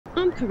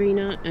I'm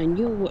Karina and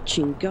you're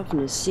watching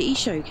Governor's City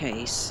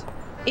Showcase.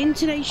 In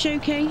today's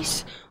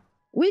showcase,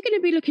 we're going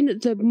to be looking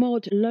at the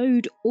mod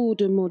Load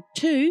Order Mod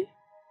 2.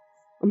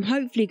 I'm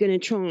hopefully going to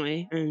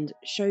try and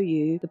show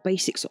you the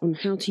basics on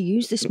how to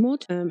use this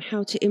mod,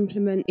 how to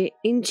implement it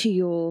into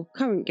your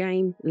current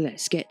game.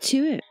 Let's get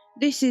to it.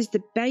 This is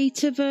the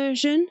beta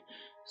version,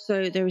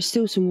 so there is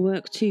still some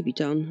work to be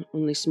done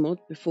on this mod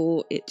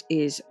before it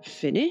is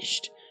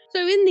finished.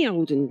 So in the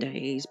olden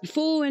days,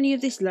 before any of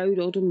this load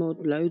order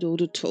mod, load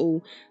order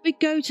tool, we'd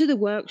go to the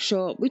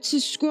workshop, we'd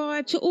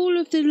subscribe to all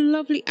of the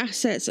lovely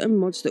assets and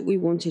mods that we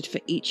wanted for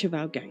each of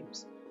our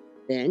games.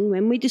 Then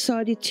when we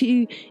decided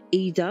to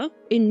either,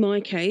 in my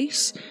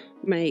case,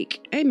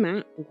 make a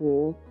map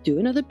or do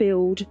another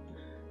build,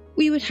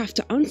 we would have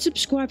to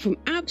unsubscribe from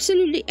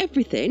absolutely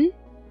everything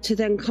to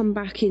then come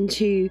back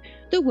into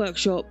the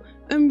workshop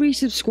and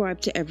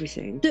resubscribe to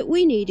everything that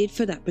we needed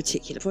for that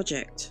particular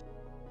project.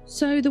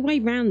 So the way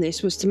around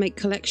this was to make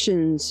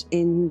collections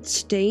in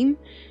Steam.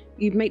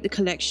 You'd make the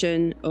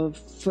collection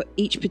for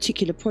each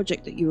particular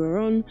project that you were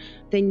on,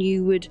 then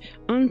you would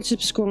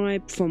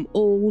unsubscribe from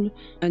all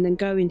and then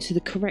go into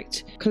the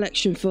correct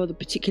collection for the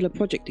particular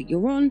project that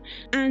you're on,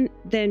 and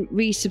then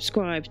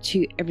resubscribe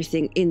to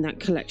everything in that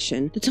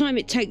collection. The time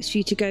it takes for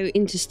you to go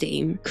into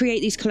Steam,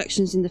 create these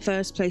collections in the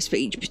first place for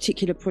each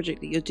particular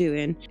project that you're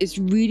doing is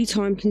really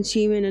time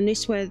consuming, and this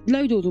is where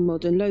Load Order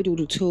Mod and Load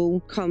Order Tool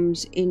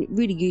comes in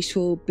really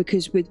useful,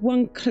 because with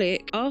one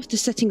click, after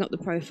setting up the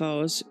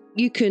profiles,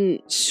 you can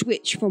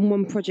switch from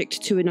one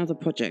project to another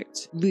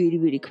project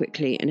really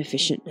quickly and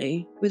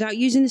efficiently without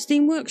using the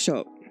Steam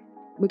Workshop.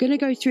 We're going to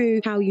go through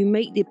how you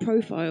make the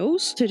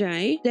profiles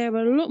today. There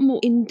are a lot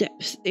more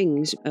in-depth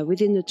things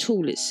within the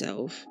tool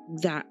itself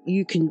that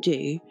you can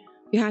do.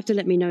 You have to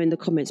let me know in the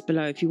comments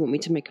below if you want me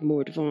to make a more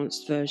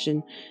advanced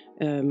version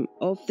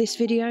of this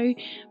video,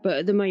 but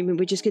at the moment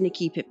we're just going to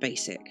keep it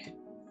basic.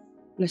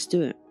 Let's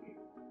do it.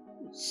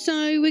 So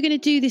we're going to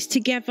do this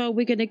together.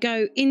 We're going to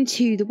go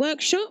into the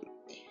workshop.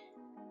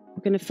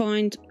 We're going to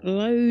find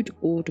Load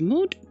Order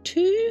Mod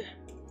 2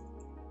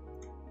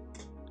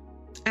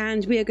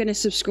 and we are going to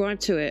subscribe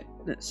to it.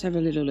 Let's have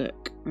a little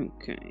look.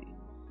 Okay,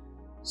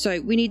 so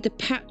we need the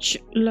Patch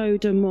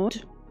Loader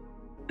mod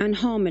and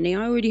Harmony.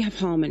 I already have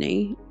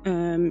Harmony,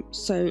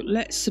 so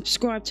let's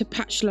subscribe to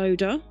Patch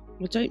Loader.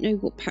 I don't know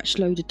what Patch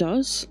Loader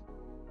does,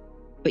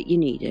 but you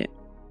need it.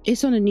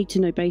 It's on a need to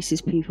know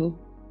basis, people.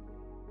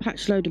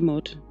 Patch Loader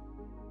mod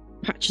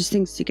patches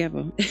things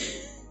together.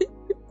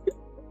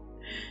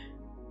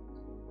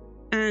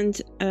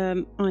 And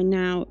I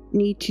now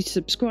need to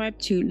subscribe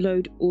to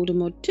Load Order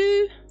Mod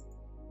 2.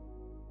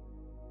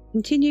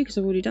 Continue, because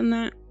I've already done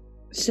that.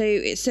 So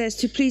it says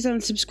to please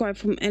unsubscribe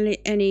from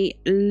any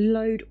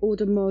Load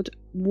Order Mod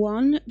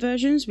 1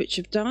 versions, which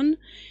I've done.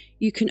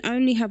 You can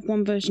only have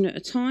one version at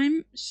a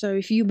time. So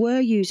if you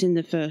were using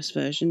the first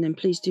version, then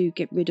please do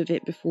get rid of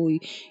it before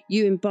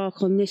you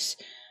embark on this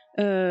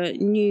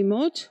new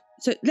mod.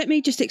 So let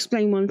me just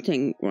explain one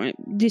thing, right?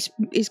 This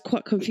is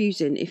quite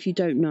confusing if you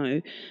don't know.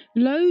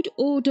 Load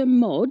Order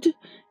Mod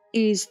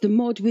is the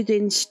mod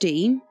within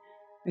Steam,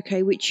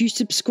 okay, which you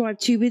subscribe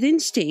to within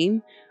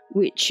Steam,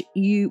 which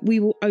we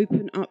will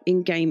open up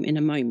in game in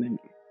a moment.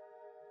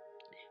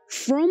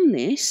 From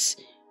this,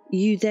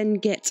 you then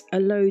get a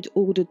Load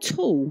Order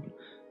Tool.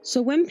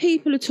 So when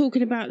people are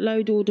talking about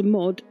Load Order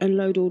Mod and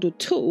Load Order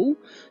Tool,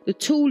 the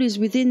tool is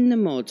within the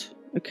mod,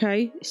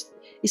 okay?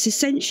 It's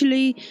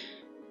essentially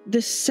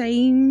the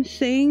same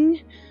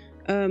thing,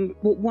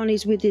 but one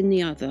is within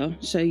the other.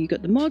 So you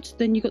got the mod,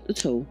 then you got the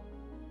tool.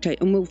 Okay,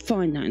 and we'll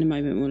find that in a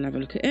moment. We'll have a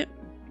look at it.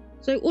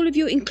 So all of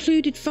your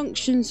included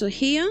functions are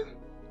here.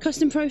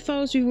 Custom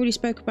profiles, we've already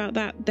spoke about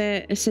that.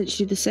 They're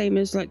essentially the same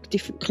as like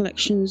different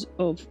collections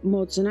of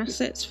mods and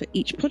assets for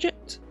each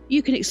project.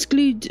 You can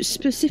exclude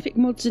specific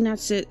mods and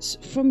assets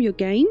from your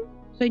game.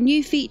 So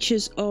new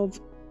features of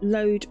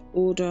Load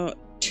Order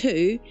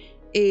 2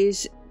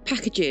 is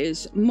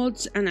packages,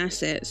 mods and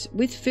assets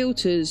with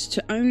filters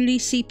to only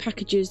see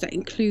packages that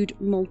include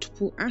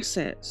multiple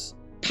assets.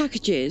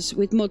 Packages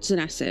with mods and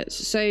assets.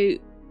 So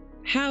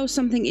how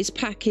something is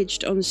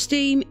packaged on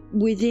Steam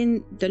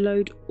within the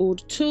Load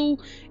Order tool,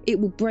 it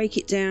will break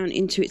it down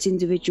into its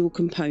individual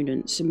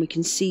components and we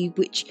can see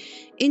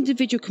which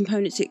individual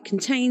components it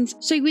contains.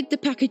 So with the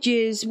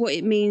packages, what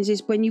it means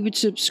is when you would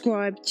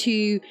subscribe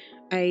to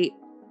a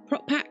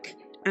prop pack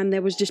and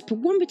there was just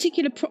one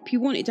particular prop you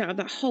wanted out of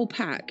that whole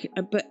pack,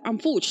 but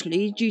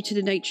unfortunately, due to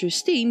the nature of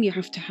Steam, you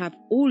have to have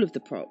all of the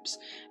props,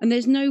 and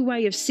there's no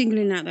way of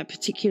singling out that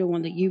particular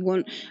one that you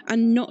want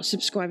and not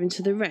subscribing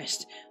to the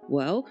rest.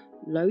 Well,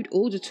 Load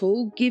Order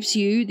Tool gives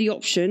you the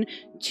option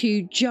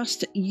to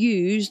just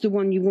use the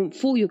one you want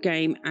for your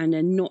game and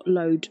then not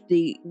load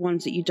the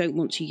ones that you don't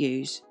want to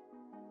use,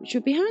 which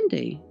would be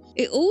handy.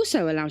 It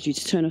also allows you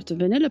to turn off the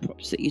vanilla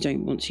props that you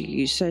don't want to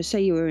use. So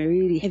say you were a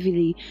really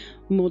heavily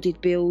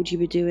modded build you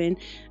were doing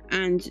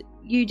and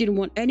you didn't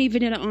want any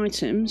vanilla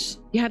items,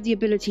 you have the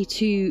ability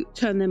to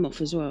turn them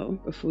off as well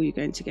before you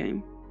go into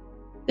game.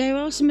 There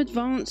are some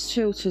advanced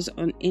filters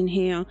in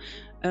here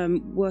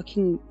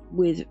working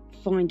with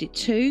Find It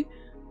too,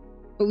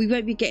 but we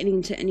won't be getting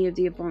into any of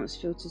the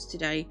advanced filters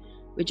today.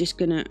 We're just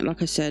gonna,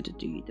 like I said,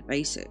 do the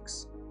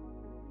basics.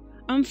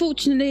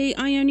 Unfortunately,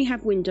 I only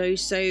have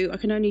Windows, so I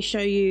can only show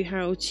you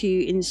how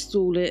to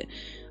install it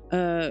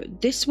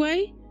this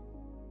way.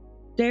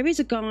 There is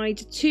a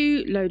guide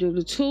to load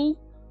order tool,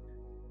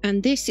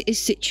 and this is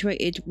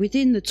situated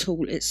within the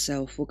tool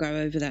itself. We'll go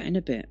over that in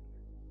a bit.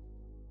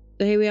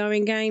 So here we are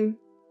in game,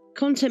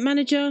 content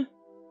manager,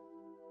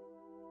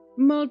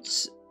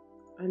 mods,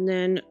 and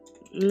then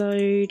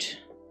load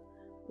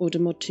order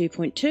mod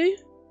 2.2.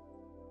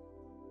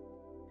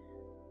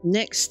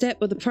 Next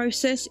step of the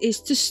process is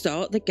to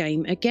start the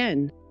game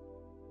again.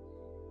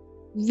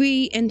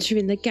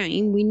 Re-entering the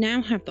game, we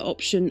now have the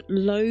option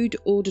load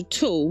order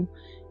tool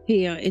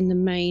here in the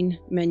main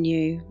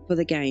menu for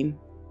the game.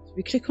 So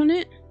we click on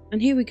it,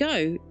 and here we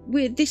go.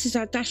 This is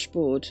our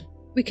dashboard.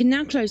 We can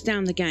now close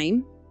down the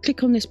game.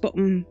 Click on this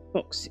bottom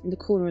box in the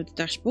corner of the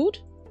dashboard.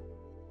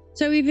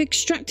 So we've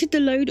extracted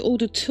the load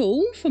order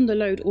tool from the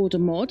load order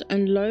mod,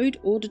 and load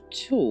order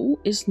tool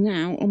is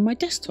now on my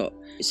desktop.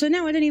 So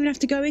now I don't even have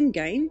to go in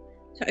game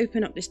to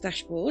open up this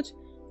dashboard.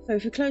 So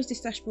if we close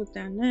this dashboard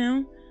down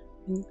now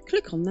and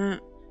click on that,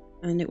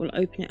 and it will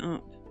open it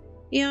up.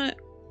 Here,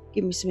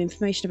 give me some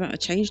information about a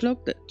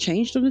changelog that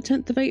changed on the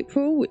 10th of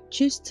April, which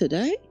is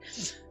today.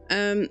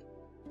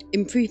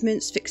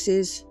 Improvements,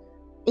 fixes.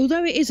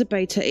 Although it is a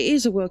beta, it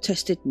is a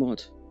well-tested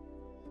mod.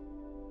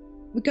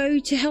 We go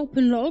to help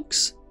and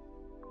logs.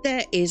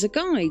 There is a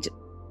guide,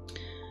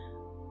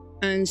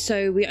 and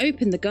so we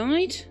open the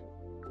guide,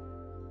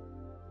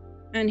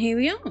 and here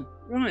we are.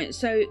 Right,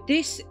 so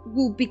this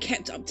will be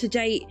kept up to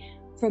date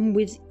from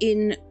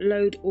within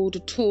load order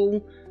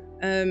tool.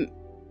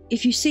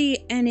 If you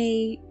see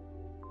any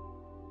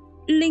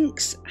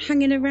links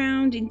hanging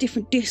around in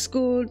different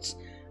discords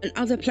and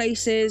other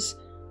places,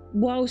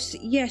 whilst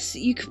yes,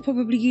 you could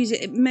probably use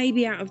it, it may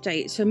be out of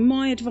date. So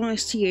my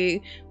advice to you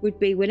would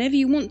be, whenever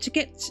you want to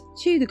get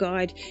to the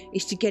guide,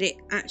 is to get it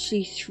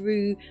actually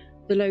through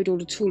the load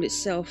order tool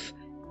itself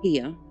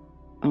here.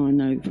 I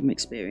know from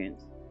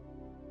experience,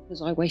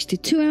 because I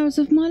wasted 2 hours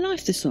of my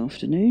life this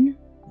afternoon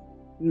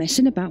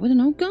messing about with an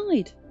old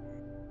guide.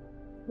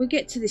 We'll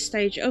get to this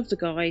stage of the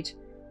guide,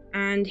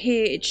 and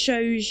here it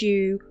shows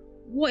you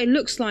what it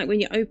looks like when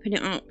you open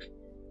it up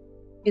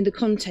in the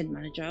content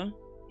manager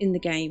in the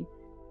game.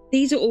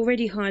 These are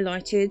already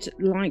highlighted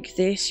like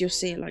this. You'll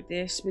see it like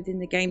this within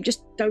the game.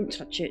 Just don't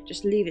touch it.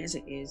 Just leave it as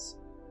it is.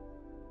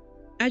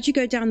 As you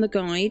go down the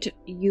guide,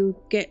 you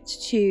get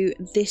to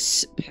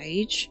this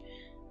page.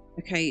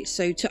 Okay,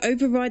 so to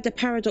override the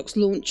Paradox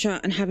launcher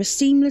and have a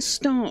seamless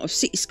start of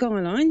Cities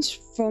Skylines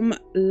from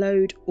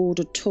load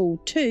order tool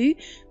 2,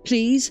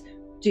 please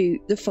do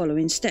the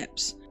following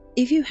steps.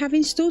 If you have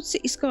installed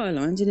Cities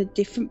Skylines in a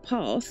different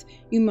path,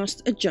 you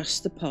must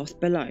adjust the path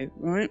below,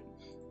 right?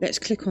 Let's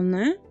click on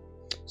there.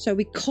 So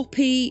we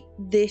copy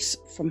this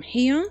from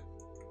here,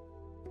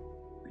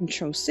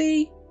 Control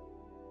C.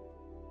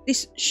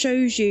 This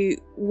shows you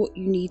what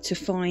you need to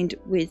find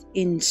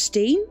within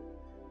Steam.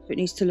 So it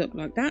needs to look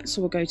like that.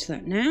 So we'll go to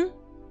that now.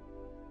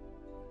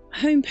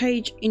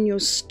 Homepage in your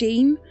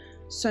Steam.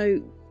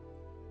 So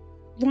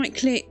right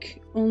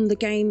click on the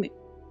game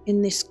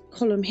in this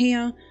column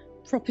here,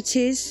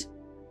 properties,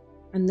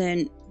 and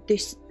then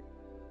this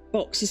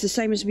box is the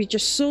same as we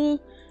just saw.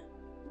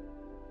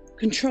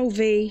 Control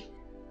V,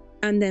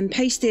 and then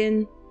paste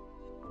in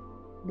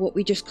what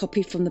we just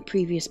copied from the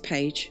previous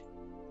page.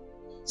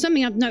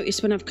 Something I've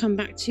noticed when I've come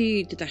back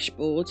to the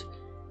dashboard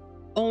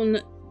on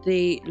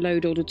the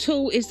load order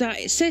tool is that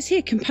it says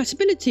here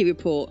compatibility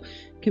report.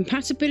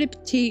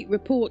 Compatibility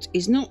report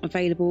is not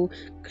available.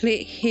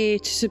 Click here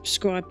to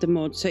subscribe the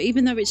mod. So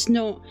even though it's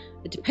not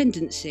a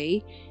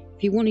dependency,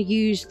 if you want to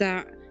use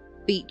that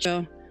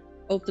feature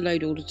of the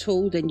load order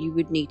tool, then you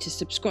would need to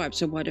subscribe.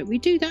 So why don't we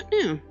do that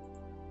now?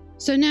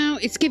 So now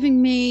it's giving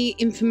me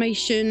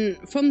information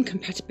from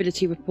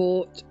compatibility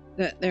report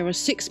that there are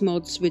 6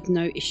 mods with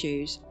no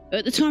issues.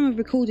 At the time of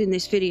recording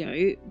this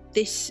video,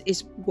 this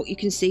is what you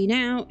can see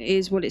now,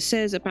 is what it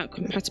says about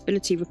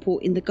compatibility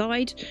report in the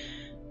guide.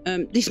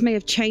 This may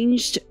have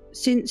changed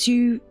since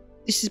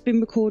this has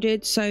been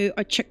recorded, so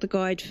I checked the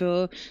guide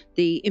for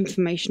the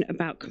information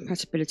about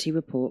compatibility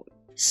report.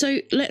 So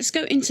let's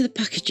go into the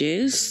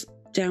packages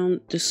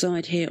down the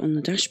side here on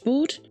the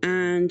dashboard,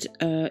 and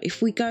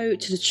if we go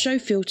to the show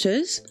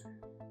filters,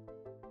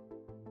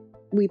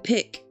 we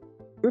pick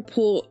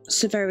report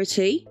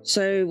severity.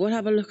 So we'll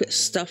have a look at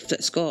stuff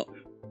that's got,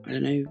 I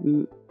don't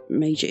know,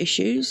 major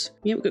issues.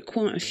 Yeah, we've got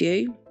quite a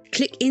few.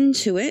 Click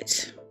into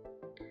it,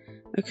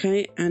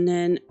 okay, and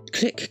then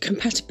click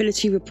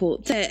compatibility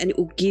report there, and it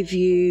will give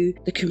you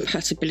the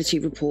compatibility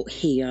report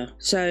here.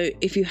 So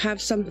if you have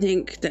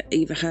something that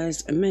either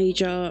has a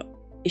major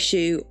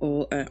issue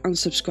or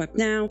unsubscribe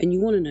now and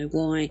you want to know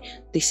why,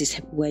 this is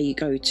where you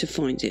go to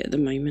find it at the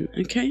moment.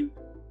 Okay,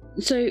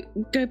 so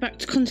go back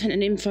to content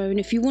and info, and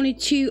if you wanted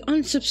to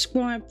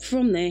unsubscribe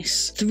from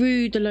this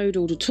through the load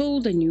order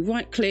tool, then you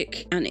right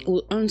click and it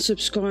will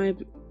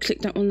unsubscribe click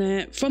that on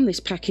there from this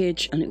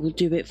package and it will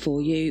do it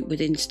for you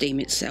within Steam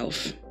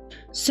itself.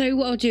 So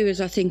what I'll do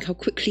is I think I'll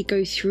quickly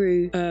go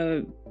through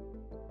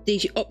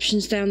these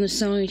options down the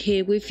side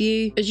here with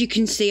you. As you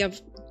can see,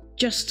 I've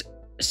just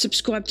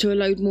subscribed to a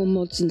load more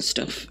mods and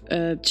stuff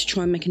to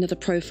try and make another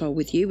profile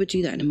with you. We'll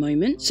do that in a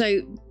moment.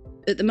 So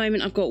at the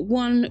moment I've got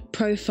one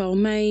profile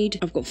made,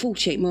 I've got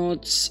 48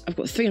 mods, I've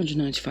got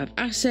 395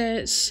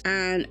 assets,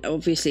 and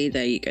obviously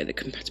there you go, the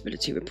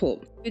compatibility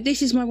report.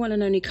 This is my one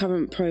and only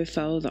current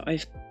profile that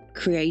I've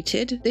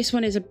created. This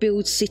one is a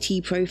build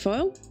city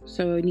profile,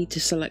 so I need to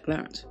select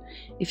that.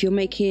 If you're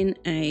making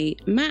a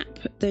map,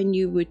 then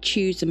you would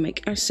choose the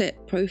make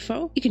asset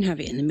profile. You can have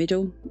it in the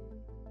middle.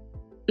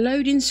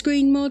 Loading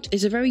screen mod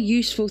is a very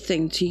useful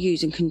thing to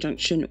use in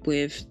conjunction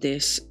with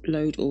this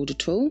load order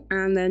tool.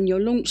 And then your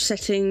launch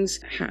settings,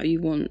 how you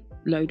want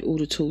load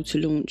order tool to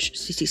launch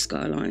Cities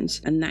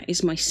Skylines. And that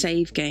is my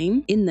save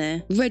game in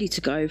there, ready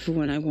to go for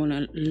when I want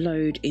to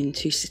load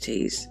into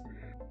cities.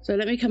 So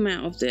let me come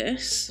out of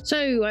this.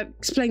 So I've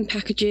explained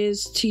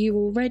packages to you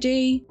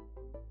already.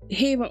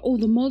 Here are all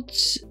the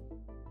mods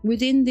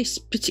within this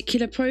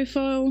particular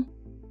profile.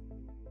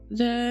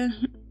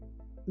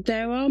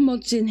 There are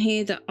mods in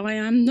here that I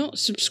am not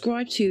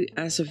subscribed to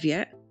as of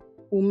yet.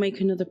 We'll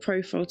make another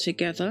profile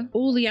together.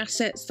 All the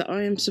assets that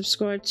I am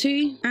subscribed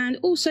to, and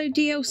also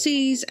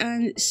DLCs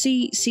and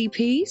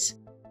CCPs.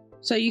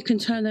 So you can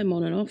turn them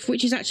on and off,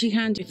 which is actually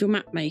handy if you're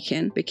map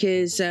making,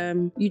 because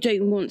you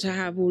don't want to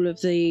have all of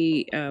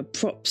the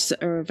props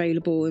that are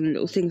available and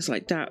little things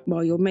like that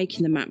while you're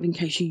making the map in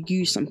case you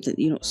use something that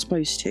you're not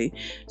supposed to.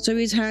 So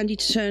it's handy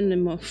to turn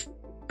them off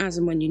as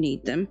and when you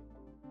need them.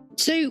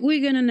 So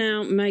we're going to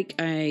now make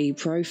a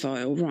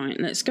profile. Right,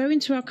 let's go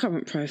into our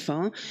current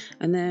profile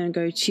and then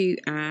go to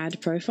add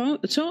profile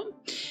at the top.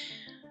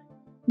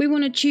 We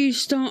want to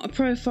choose start a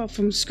profile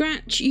from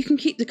scratch. You can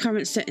keep the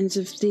current settings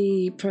of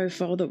the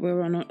profile that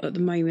we're on at the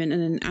moment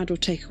and then add or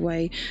take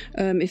away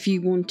if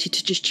you wanted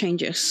to just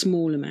change it a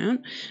small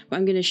amount. But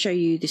I'm going to show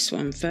you this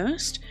one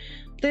first.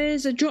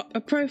 There's a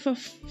profile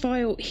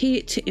file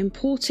here to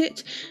import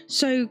it.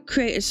 So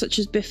creators such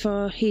as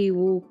Biffa, he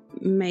will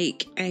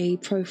make a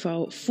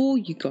profile for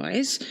you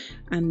guys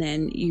and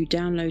then you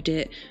download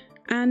it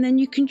and then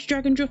you can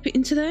drag and drop it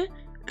into there.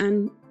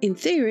 And in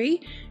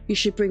theory, you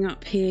should bring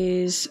up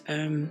his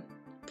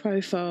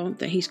profile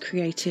that he's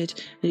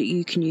created that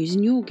you can use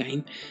in your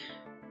game.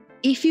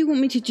 If you want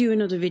me to do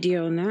another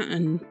video on that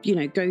and, you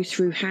know, go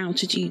through how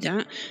to do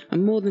that,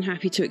 I'm more than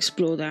happy to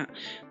explore that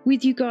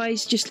with you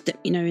guys. Just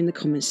let me know in the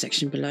comments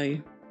section below.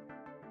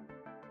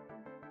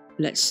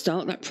 Let's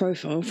start that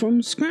profile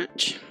from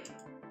scratch.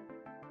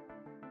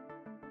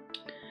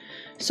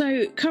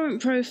 So current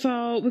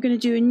profile, we're going to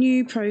do a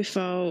new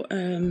profile.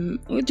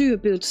 We'll do a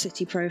build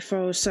city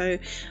profile. So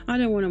I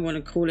don't want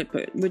to call it,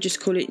 but we'll just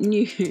call it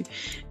new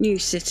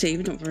city.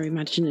 We're not very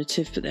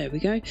imaginative, but there we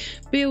go.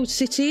 Build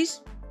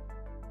cities.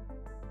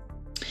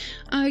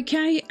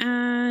 Okay,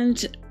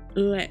 and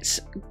let's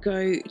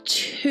go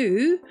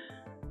to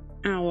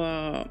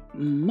our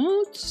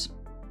mods.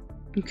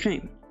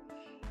 Okay,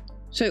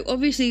 so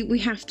obviously we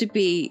have to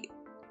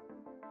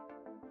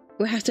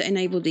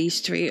enable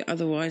these three,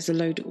 otherwise the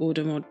load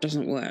order mod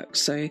doesn't work.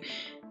 So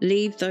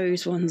leave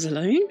those ones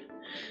alone.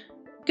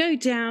 Go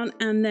down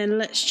and then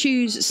let's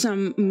choose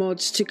some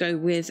mods to go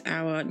with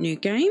our new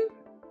game.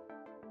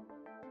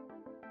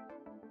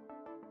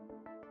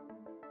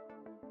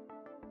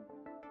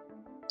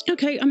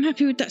 Okay, I'm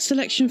happy with that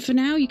selection for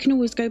now. You can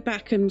always go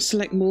back and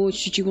select more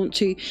should you want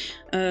to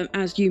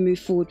as you move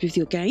forward with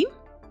your game.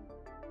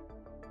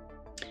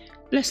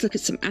 Let's look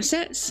at some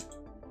assets.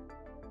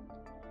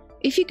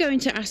 If you go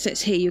into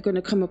assets here, you're going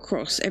to come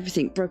across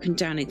everything broken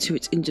down into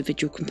its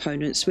individual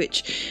components,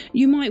 which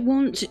you might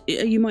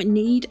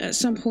need at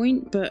some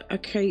point, but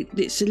okay,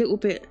 it's a little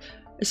bit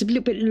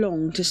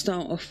long to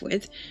start off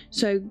with.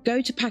 So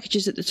go to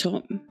packages at the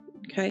top.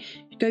 Okay,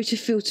 go to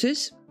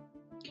filters.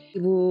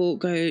 We'll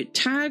go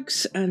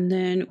tags and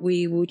then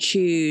we will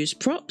choose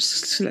props.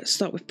 So let's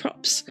start with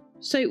props.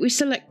 So we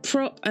select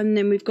prop and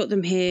then we've got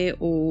them here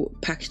all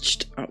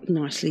packaged up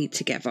nicely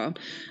together.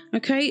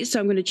 Okay, so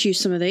I'm going to choose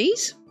some of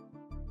these.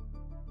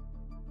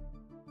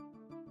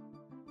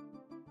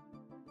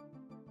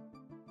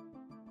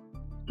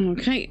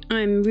 Okay,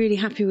 I'm really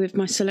happy with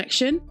my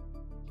selection.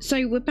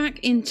 So we're back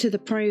into the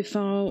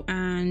profile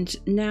and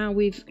now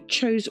we've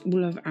chose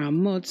all of our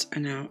mods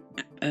and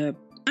our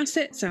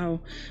assets, our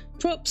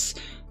props.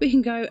 We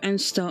can go and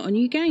start a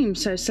new game.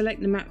 So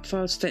select the map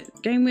file to start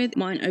the game with.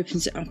 Mine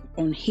opens it up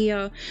on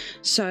here.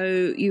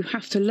 So you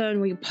have to learn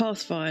where your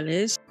path file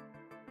is.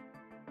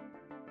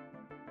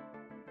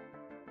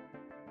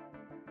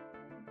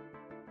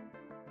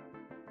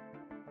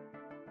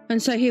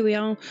 And so here we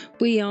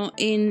are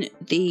in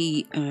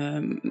the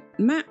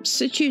maps.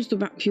 So choose the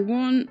map you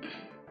want.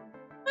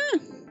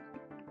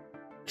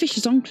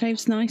 Fisher's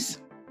Enclave's nice.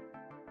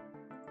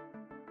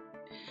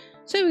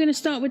 So we're going to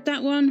start with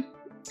that one.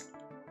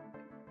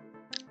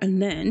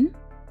 And then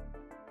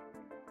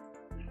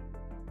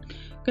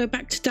go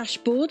back to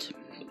dashboard.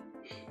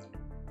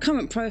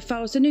 Current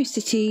profiles, a new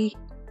city.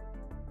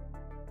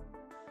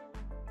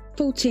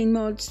 14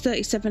 mods,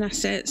 37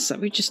 assets that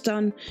we've just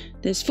done.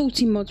 There's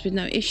 14 mods with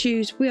no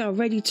issues. We are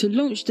ready to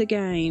launch the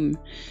game.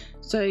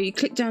 So you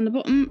click down the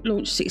bottom,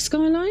 launch Cities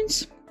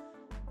Skylines.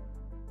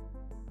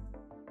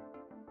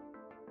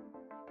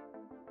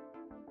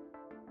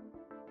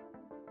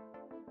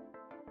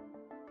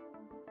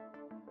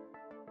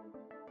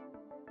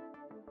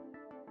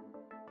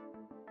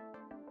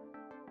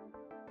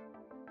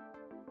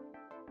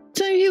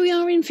 So here we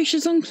are in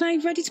Fisher's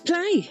Enclave, ready to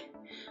play.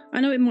 I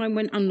know it might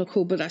went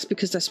unlockable, but that's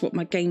because that's what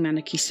my game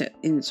anarchy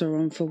settings are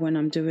on for when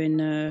I'm doing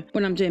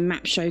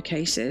map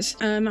showcases.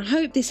 I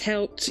hope this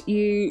helped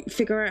you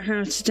figure out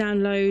how to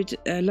download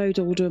load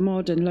order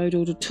mod and load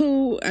order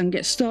tool and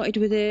get started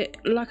with it.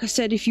 Like I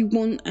said, if you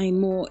want a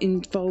more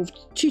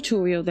involved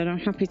tutorial, then I'm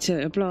happy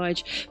to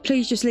oblige.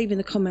 Please just leave in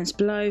the comments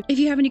below. If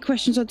you have any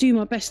questions, I'll do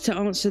my best to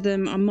answer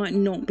them. I might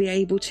not be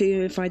able to.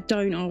 If I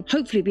don't, I'll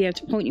hopefully be able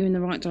to point you in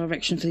the right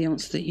direction for the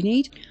answer that you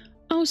need.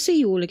 I'll see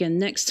you all again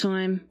next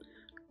time.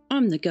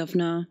 I'm the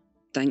Governor.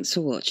 Thanks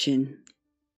for watching.